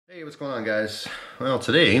Hey, what's going on, guys? Well,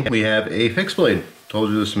 today we have a fixed blade. Told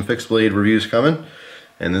you there's some fixed blade reviews coming,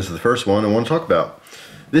 and this is the first one I want to talk about.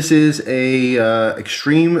 This is a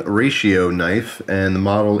extreme ratio knife, and the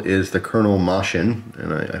model is the Colonel Moschin,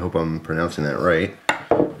 and I hope I'm pronouncing that right.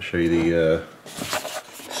 I'll show you the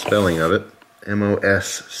spelling of it. M-O-S-C-H-I-N,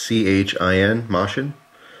 Moschin,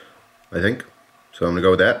 I think. So I'm gonna go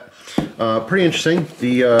with that. Pretty interesting.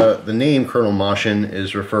 The name Colonel Moschin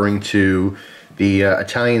is referring to the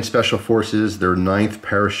Italian Special Forces, their 9th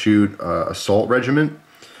Parachute Assault Regiment.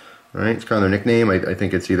 All right, it's kind of their nickname. I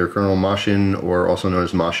think it's either Colonel Moschin or also known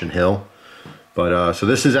as Moschin Hill. But so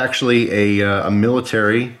this is actually a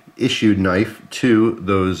military issued knife to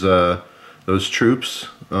those troops,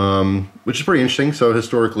 which is pretty interesting. So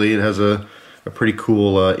historically, it has a pretty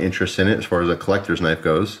cool interest in it as far as a collector's knife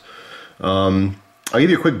goes. I'll give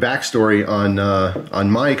you a quick backstory on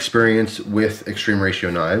my experience with extreme ratio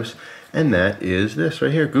knives. And that is this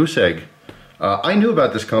right here, Goose Egg. I knew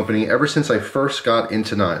about this company ever since I first got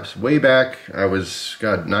into knives. Way back, I was,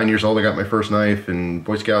 9 years old, I got my first knife in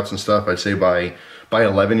Boy Scouts and stuff. I'd say by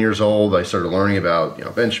 11 years old, I started learning about,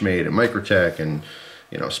 Benchmade and Microtech and,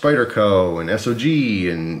 Spyderco and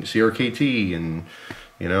SOG and CRKT and,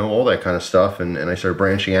 all that kind of stuff. And I started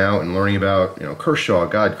branching out and learning about, Kershaw.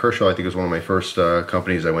 God, Kershaw, I think was one of my first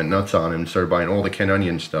companies I went nuts on and started buying all the Ken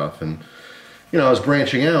Onion stuff. And I was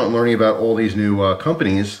branching out and learning about all these new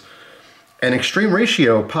companies, and Extreme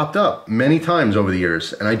Ratio popped up many times over the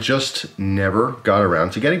years, and I just never got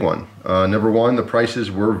around to getting one. Number one, the prices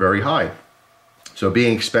were very high. So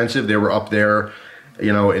being expensive, they were up there,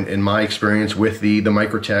 in my experience with the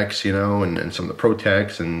Microtechs, and some of the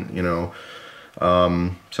Protechs and,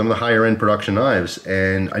 some of the higher end production knives,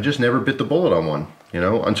 and I just never bit the bullet on one.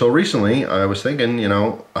 Until recently, I was thinking,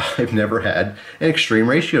 I've never had an extreme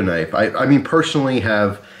ratio knife. I mean, personally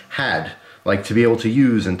have had, like, to be able to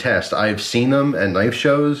use and test. I've seen them at knife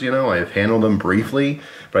shows, I've handled them briefly,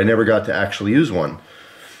 but I never got to actually use one.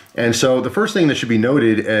 And so the first thing that should be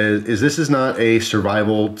noted is this is not a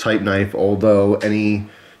survival type knife, although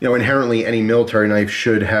inherently any military knife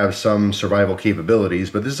should have some survival capabilities,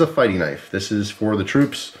 but this is a fighting knife. This is for the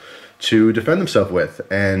troops to defend themselves with,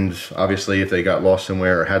 and obviously if they got lost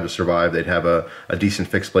somewhere or had to survive, they'd have a decent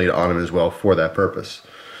fixed blade on them as well for that purpose.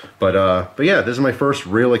 But yeah, this is my first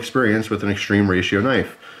real experience with an extreme ratio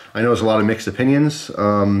knife. I know there's a lot of mixed opinions,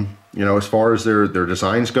 as far as their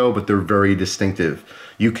designs go, but they're very distinctive.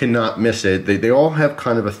 You cannot miss it. They all have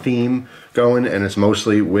kind of a theme going, and it's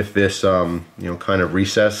mostly with this, kind of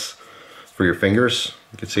recess for your fingers.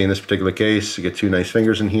 You can see in this particular case, you get two nice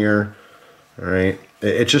fingers in here. All right,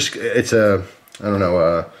 it's a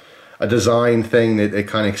design thing that it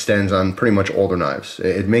kind of extends on pretty much all their knives.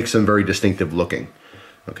 It makes them very distinctive looking.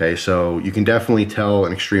 Okay, so you can definitely tell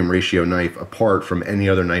an extreme ratio knife apart from any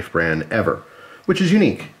other knife brand ever, which is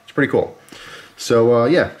unique. It's pretty cool. So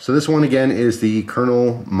yeah, so this one again is the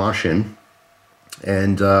Colonel Moschin,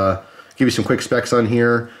 and give you some quick specs on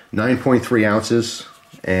here. 9.3 ounces,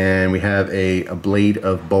 and we have a blade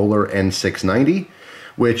of Bowler N690.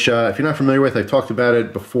 Which, if you're not familiar with, I've talked about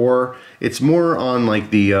it before. It's more on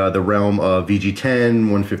like the realm of VG10,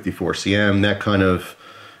 154 cm, that kind of,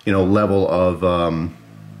 level of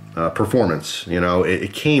performance.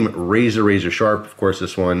 It came razor sharp. Of course,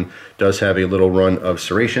 this one does have a little run of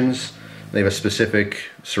serrations. They have a specific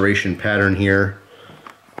serration pattern here.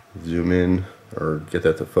 Zoom in or get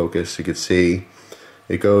that to focus. You can see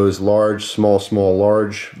it goes large, small,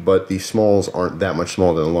 large, but the smalls aren't that much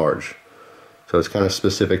smaller than large. So it's kind of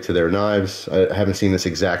specific to their knives. I haven't seen this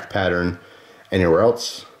exact pattern anywhere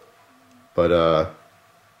else, but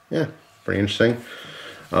yeah, pretty interesting.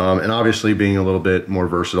 And obviously being a little bit more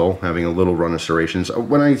versatile, having a little run of serrations.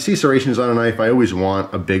 When I see serrations on a knife, I always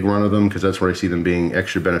want a big run of them because that's where I see them being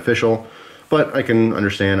extra beneficial. But I can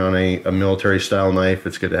understand on a military style knife,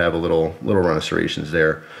 it's good to have a little run of serrations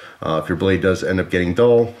there. If your blade does end up getting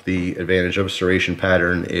dull, the advantage of a serration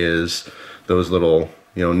pattern is those little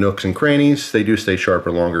nooks and crannies. They do stay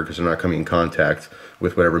sharper longer because they're not coming in contact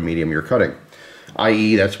with whatever medium you're cutting.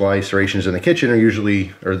 I.e., that's why serrations in the kitchen are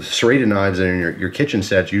usually, or the serrated knives in your kitchen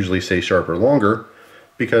sets usually stay sharper longer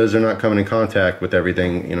because they're not coming in contact with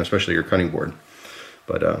everything, especially your cutting board.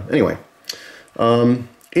 But anyway,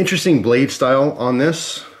 interesting blade style on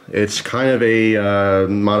this. It's kind of a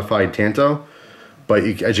modified Tanto, but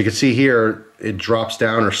as you can see here, it drops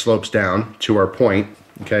down or slopes down to our point.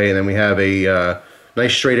 Okay, and then we have a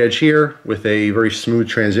nice straight edge here with a very smooth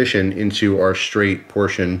transition into our straight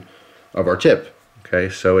portion of our tip. Okay,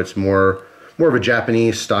 so it's more of a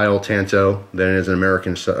Japanese style Tanto than it is an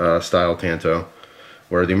American style Tanto.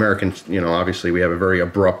 where the American, you know, obviously we have a very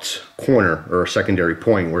abrupt corner or a secondary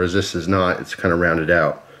point, whereas this is not. It's kind of rounded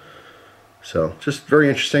out. So just very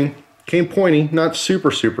interesting. Came pointy, not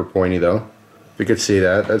super pointy though. You could see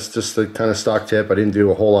that. That's just the kind of stock tip. I didn't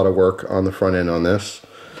do a whole lot of work on the front end on this.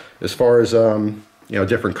 As far as you know,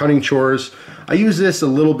 different cutting chores, I use this a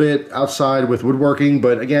little bit outside with woodworking,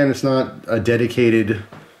 but again, it's not a dedicated,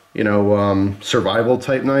 you know, survival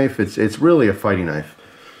type knife. It's really a fighting knife.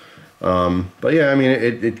 But yeah, I mean,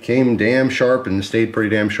 it came damn sharp and stayed pretty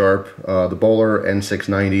damn sharp. The Bowler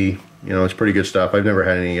N690, you know, it's pretty good stuff. I've never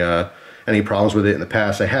had any problems with it in the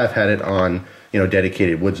past. I have had it on, you know,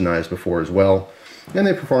 dedicated woods knives before as well, and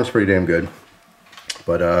they perform pretty damn good.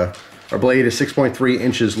 But our blade is 6.3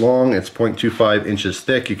 inches long. It's 0.25 inches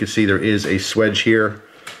thick. You can see there is a swedge here.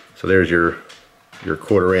 So there's your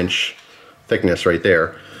 1/4 inch thickness right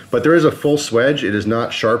there. But there is a full swedge. It is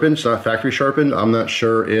not sharpened. It's not factory sharpened. I'm not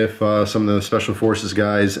sure if some of the Special Forces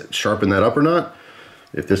guys sharpen that up or not.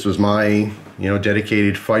 If this was my, you know,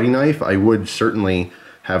 dedicated fighting knife, I would certainly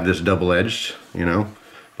have this double-edged, you know.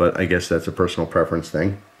 But I guess that's a personal preference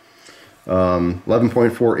thing.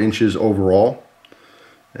 11.4 inches overall,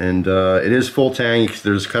 and it is full tang.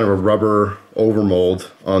 There's kind of a rubber overmold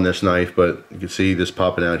on this knife, but you can see this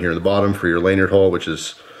popping out here in the bottom for your lanyard hole, which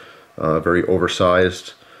is very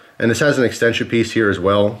oversized. And this has an extension piece here as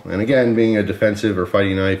well. And again, being a defensive or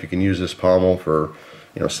fighting knife, you can use this pommel for,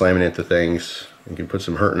 you know, slamming into things. You can put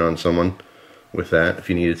some hurting on someone with that if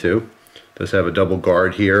you needed to. It does have a double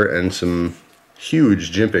guard here and some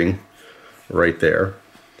huge jimping right there.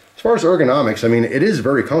 As far as ergonomics, I mean, it is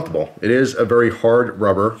very comfortable. It is a very hard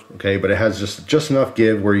rubber, okay, but it has just enough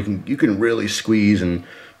give where you can really squeeze and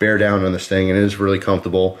bear down on this thing, and it is really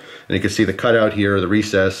comfortable. And you can see the cutout here, the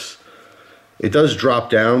recess. It does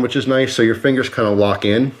drop down, which is nice, so your fingers kind of lock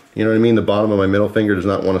in. You know what I mean? The bottom of my middle finger does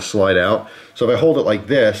not want to slide out. So if I hold it like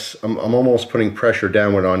this, I'm almost putting pressure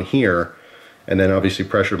downward on here, and then obviously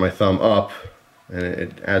pressure my thumb up, and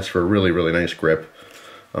it adds for a really, really nice grip.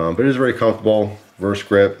 But it is very comfortable. Reverse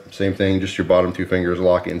grip, same thing, just your bottom 2 fingers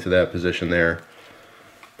lock into that position there.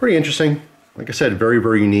 Pretty interesting. Like I said, very,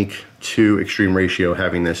 very unique to Extreme Ratio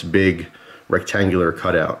having this big rectangular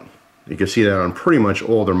cutout. You can see that on pretty much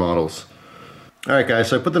all their models. Alright guys,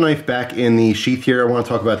 so I put the knife back in the sheath here. I want to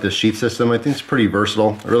talk about this sheath system. I think it's pretty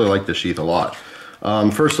versatile. I really like this sheath a lot.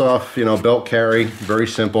 First off, you know, belt carry, very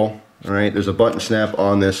simple. Alright, there's a button snap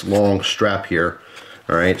on this long strap here.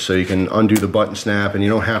 Alright, so you can undo the button snap, and you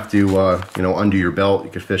don't have to, you know, undo your belt. You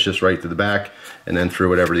can fish this right to the back and then through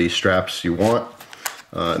whatever these straps you want.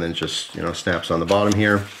 And then just, you know, snaps on the bottom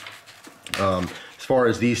here. As far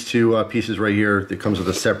as these 2 pieces right here, it comes with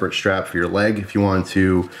a separate strap for your leg if you want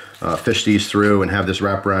to fish these through and have this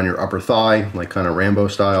wrap around your upper thigh, like kind of Rambo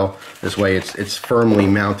style. This way it's firmly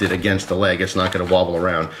mounted against the leg. It's not going to wobble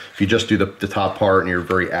around. If you just do the top part and you're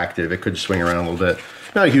very active, it could swing around a little bit.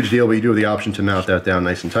 Not a huge deal, but you do have the option to mount that down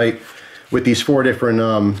nice and tight. With these 4 different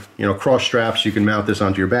you know, cross straps, you can mount this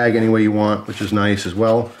onto your bag any way you want, which is nice as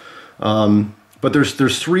well. But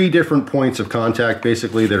there's 3 different points of contact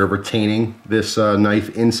basically that are retaining this knife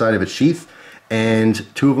inside of its sheath, and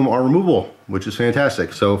 2 of them are removable, which is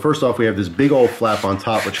fantastic. So first off, we have this big old flap on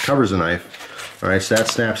top which covers the knife. All right, so that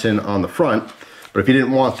snaps in on the front. But if you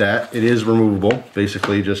didn't want that, it is removable.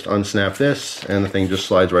 Basically just unsnap this and the thing just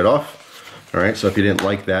slides right off. All right, so if you didn't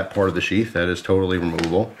like that part of the sheath, that is totally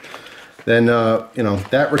removable. Then, you know,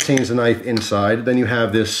 that retains the knife inside. Then you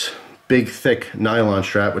have this big, thick nylon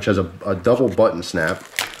strap, which has a double button snap.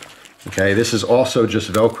 Okay, this is also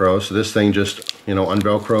just Velcro, so this thing just, you know,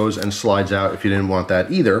 unvelcros and slides out if you didn't want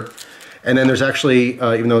that either. And then there's actually,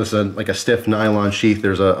 even though it's like a stiff nylon sheath,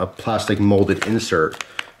 there's a plastic molded insert.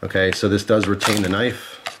 Okay, so this does retain the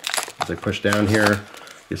knife. As I push down here,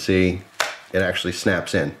 you see it actually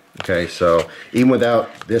snaps in. Okay, so even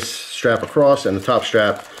without this strap across and the top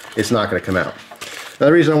strap, it's not going to come out. Now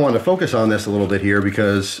the reason I wanted to focus on this a little bit here,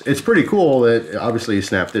 because it's pretty cool that obviously you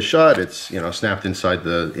snap this shut, it's, you know, snapped inside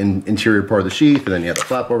the interior part of the sheath, and then you have the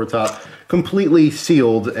flap over top, completely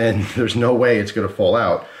sealed, and there's no way it's going to fall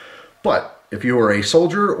out. But if you were a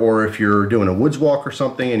soldier, or if you're doing a woods walk or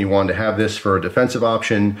something and you wanted to have this for a defensive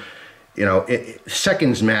option, you know,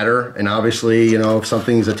 seconds matter, and obviously, you know, if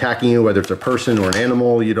something's attacking you, whether it's a person or an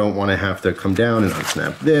animal, you don't want to have to come down and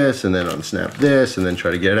unsnap this, and then unsnap this, and then try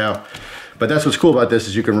to get it out. But that's what's cool about this,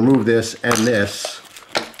 is you can remove this and this,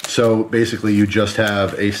 so basically you just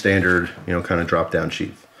have a standard, you know, kind of drop down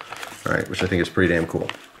sheath. All right, which I think is pretty damn cool.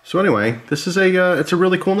 So anyway, this is it's a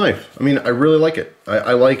really cool knife. I mean, I really like it.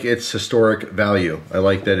 I like its historic value. I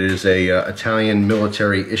like that it is a Italian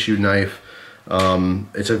military issued knife.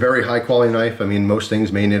 It's a very high quality knife. I mean, most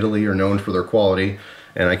things made in Italy are known for their quality.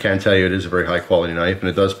 And I can tell you it is a very high quality knife, and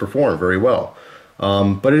it does perform very well.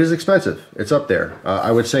 But it is expensive. It's up there.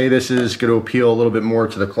 I would say this is going to appeal a little bit more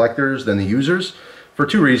to the collectors than the users for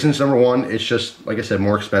two reasons. Number one, it's just, like I said,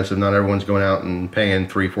 more expensive. Not everyone's going out and paying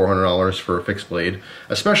 $300-400 for a fixed blade,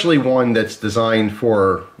 especially one that's designed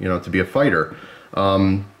for, you know, to be a fighter.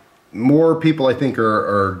 More people, I think,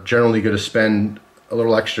 are generally going to spend a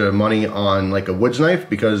little extra money on like a woods knife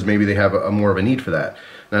because maybe they have a more of a need for that.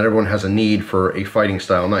 Not everyone has a need for a fighting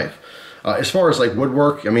style knife. As far as like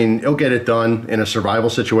woodwork, I mean, it'll get it done in a survival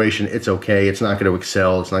situation. It's okay. It's not going to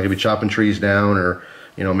excel. It's not going to be chopping trees down or,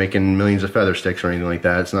 you know, making millions of feather sticks or anything like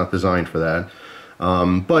that. It's not designed for that.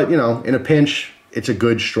 But, you know, in a pinch, it's a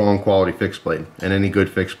good, strong quality fixed blade. And any good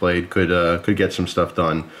fixed blade could get some stuff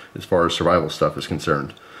done as far as survival stuff is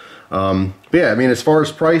concerned. But yeah, I mean, as far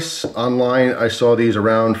as price, online, I saw these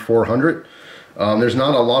around $400. There's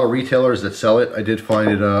not a lot of retailers that sell it. I did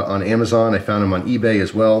find it on Amazon. I found them on eBay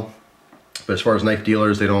as well. But as far as knife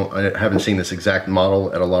dealers, I haven't seen this exact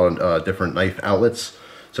model at a lot of different knife outlets.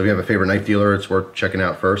 So if you have a favorite knife dealer, it's worth checking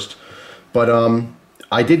out first. But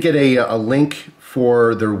I did get a link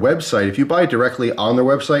for their website. If you buy it directly on their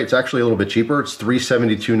website, it's actually a little bit cheaper. It's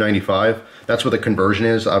 $372.95. That's what the conversion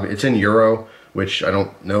is. It's in euro, which I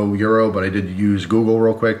don't know euro, but I did use Google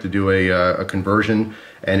real quick to do a conversion.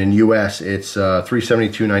 And in US, it's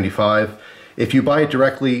 $372.95. If you buy it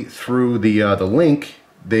directly through the link,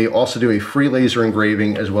 they also do a free laser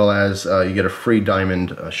engraving as well as you get a free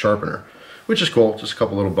diamond sharpener, which is cool. Just a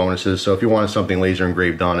couple little bonuses. So if you wanted something laser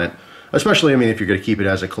engraved on it, especially, I mean, if you're going to keep it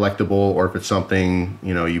as a collectible or if it's something,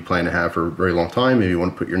 you know, you plan to have for a very long time, maybe you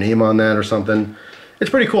want to put your name on that or something.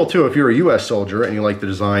 It's pretty cool too. If you're a US soldier and you like the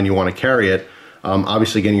design, you want to carry it,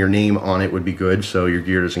 obviously getting your name on it would be good so your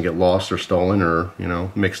gear doesn't get lost or stolen or, you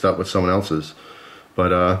know, mixed up with someone else's.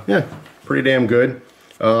 But yeah, pretty damn good.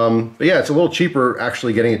 But yeah, it's a little cheaper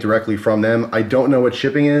actually getting it directly from them. I don't know what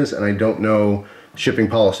shipping is, and I don't know shipping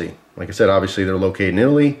policy. Like I said, obviously they're located in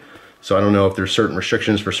Italy, so I don't know if there's certain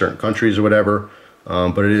restrictions for certain countries or whatever.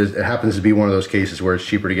 But it happens to be one of those cases where it's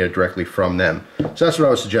cheaper to get it directly from them. So that's what I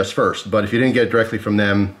would suggest first. But if you didn't get it directly from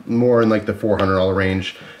them, more in like the $400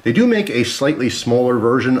 range. They do make a slightly smaller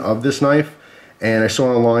version of this knife, and I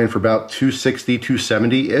saw it online for about $260,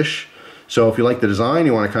 $270-ish. So if you like the design,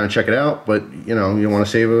 you want to kind of check it out, but you know, you want to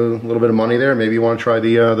save a little bit of money there, maybe you want to try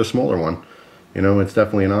the smaller one. You know, it's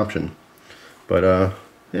definitely an option. But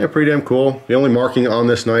yeah, pretty damn cool. The only marking on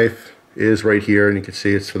this knife is right here, and you can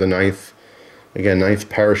see it's for the 9th, again, 9th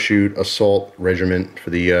Parachute Assault Regiment for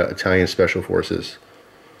the Italian Special Forces.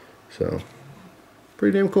 So,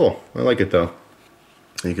 pretty damn cool. I like it though.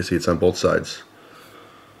 And you can see it's on both sides.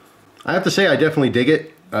 I have to say, I definitely dig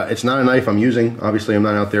it. It's not a knife I'm using. Obviously, I'm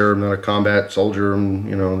not out there. I'm not a combat soldier.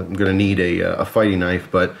 You know, I'm going to need a fighting knife.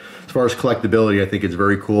 But as far as collectability, I think it's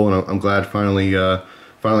very cool, and I'm glad finally got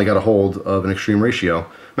a hold of an Extreme Ratio.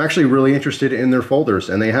 I'm actually really interested in their folders,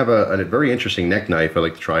 and they have a very interesting neck knife I'd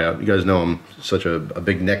like to try out. You guys know I'm such a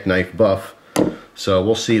big neck knife buff, so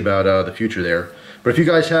we'll see about the future there. But if you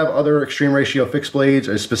guys have other Extreme Ratio fixed blades,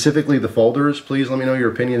 and specifically the folders, please let me know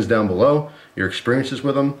your opinions down below, your experiences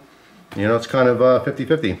with them. You know, it's kind of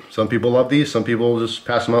 50-50. Some people love these, some people just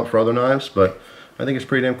pass them up for other knives, but I think it's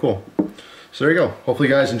pretty damn cool. So there you go. Hopefully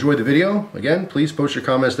you guys enjoyed the video. Again, please post your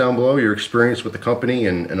comments down below, your experience with the company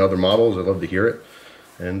and other models. I'd love to hear it.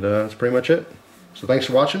 And that's pretty much it. So thanks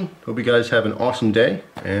for watching. Hope you guys have an awesome day,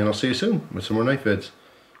 and I'll see you soon with some more knife vids.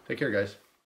 Take care, guys.